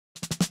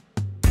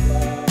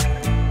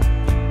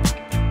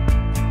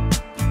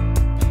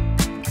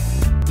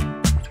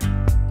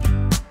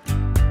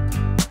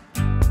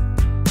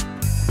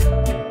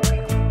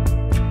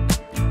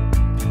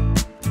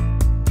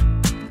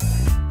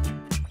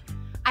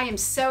I am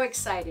so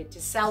excited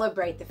to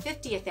celebrate the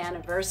 50th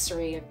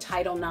anniversary of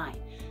Title IX,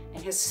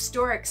 an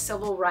historic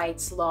civil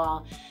rights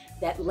law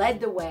that led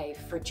the way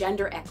for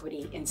gender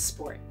equity in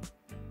sport.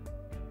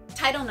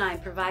 Title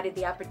IX provided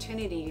the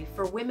opportunity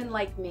for women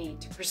like me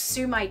to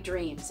pursue my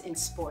dreams in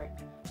sport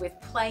with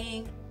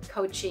playing,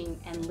 coaching,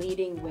 and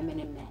leading women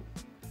and men.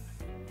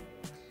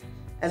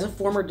 As a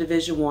former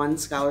Division I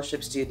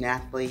scholarship student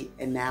athlete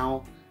and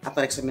now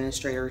athletics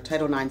administrator,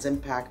 Title IX's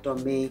impact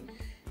on me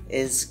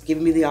is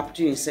giving me the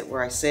opportunity to sit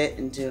where I sit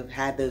and to have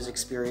had those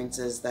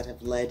experiences that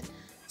have led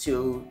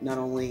to not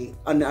only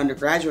an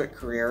undergraduate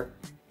career,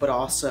 but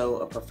also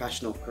a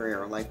professional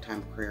career, a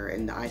lifetime career.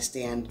 And I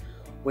stand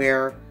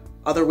where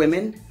other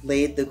women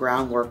laid the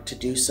groundwork to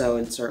do so,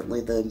 and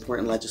certainly the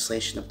important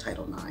legislation of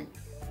Title IX.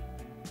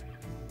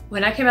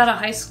 When I came out of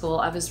high school,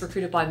 I was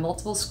recruited by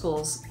multiple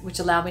schools, which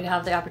allowed me to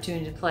have the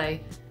opportunity to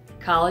play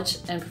college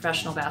and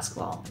professional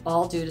basketball,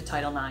 all due to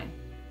Title IX.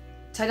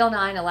 Title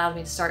IX allowed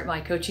me to start my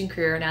coaching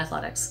career in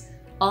athletics.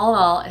 All in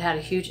all, it had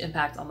a huge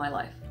impact on my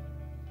life.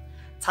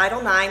 Title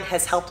IX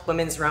has helped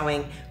women's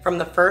rowing from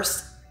the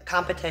first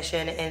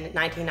competition in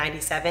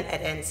 1997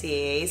 at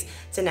NCAAs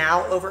to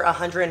now over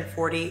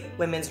 140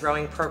 women's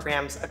rowing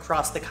programs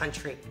across the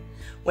country.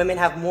 Women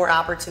have more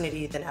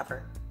opportunity than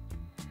ever,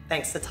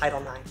 thanks to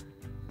Title IX.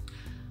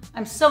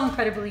 I'm so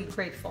incredibly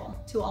grateful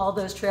to all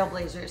those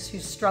trailblazers who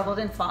struggled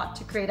and fought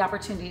to create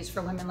opportunities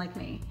for women like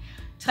me.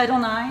 Title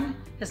IX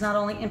has not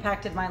only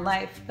impacted my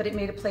life, but it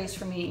made a place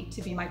for me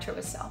to be my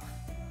truest self.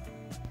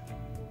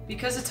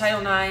 Because of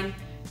Title IX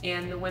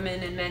and the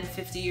women and men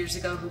 50 years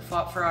ago who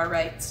fought for our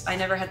rights, I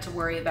never had to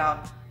worry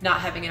about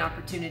not having an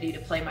opportunity to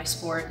play my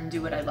sport and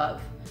do what I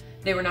love.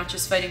 They were not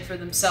just fighting for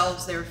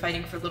themselves, they were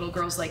fighting for little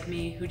girls like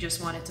me who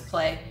just wanted to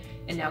play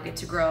and now get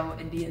to grow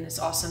and be in this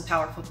awesome,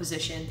 powerful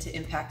position to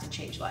impact and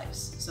change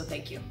lives. So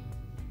thank you.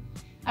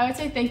 I would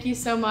say thank you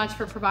so much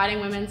for providing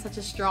women such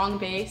a strong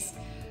base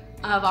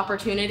of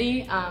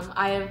opportunity.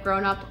 I have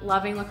grown up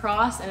loving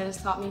lacrosse and it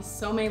has taught me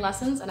so many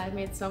lessons, and I've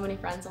made so many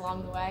friends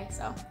along the way,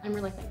 so I'm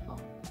really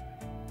thankful.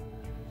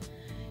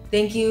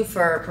 Thank you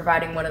for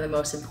providing one of the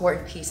most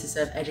important pieces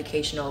of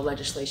educational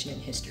legislation in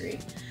history.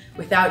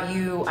 Without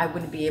you, I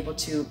wouldn't be able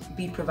to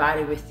be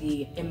provided with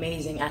the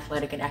amazing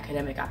athletic and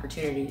academic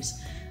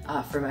opportunities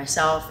for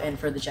myself and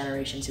for the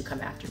generations who come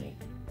after me.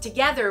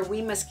 Together,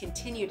 we must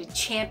continue to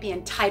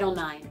champion Title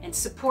IX and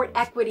support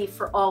equity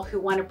for all who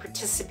want to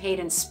participate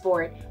in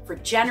sport for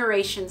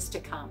generations to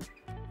come.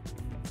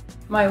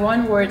 My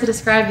one word to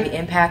describe the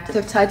impact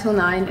of Title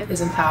IX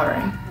is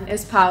empowering,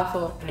 is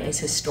powerful, Is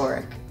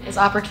historic. is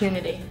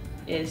opportunity,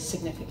 is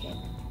significant.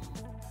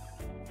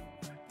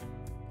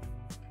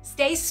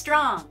 Stay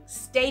strong,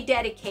 stay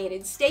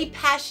dedicated, stay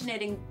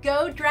passionate, and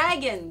go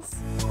Dragons!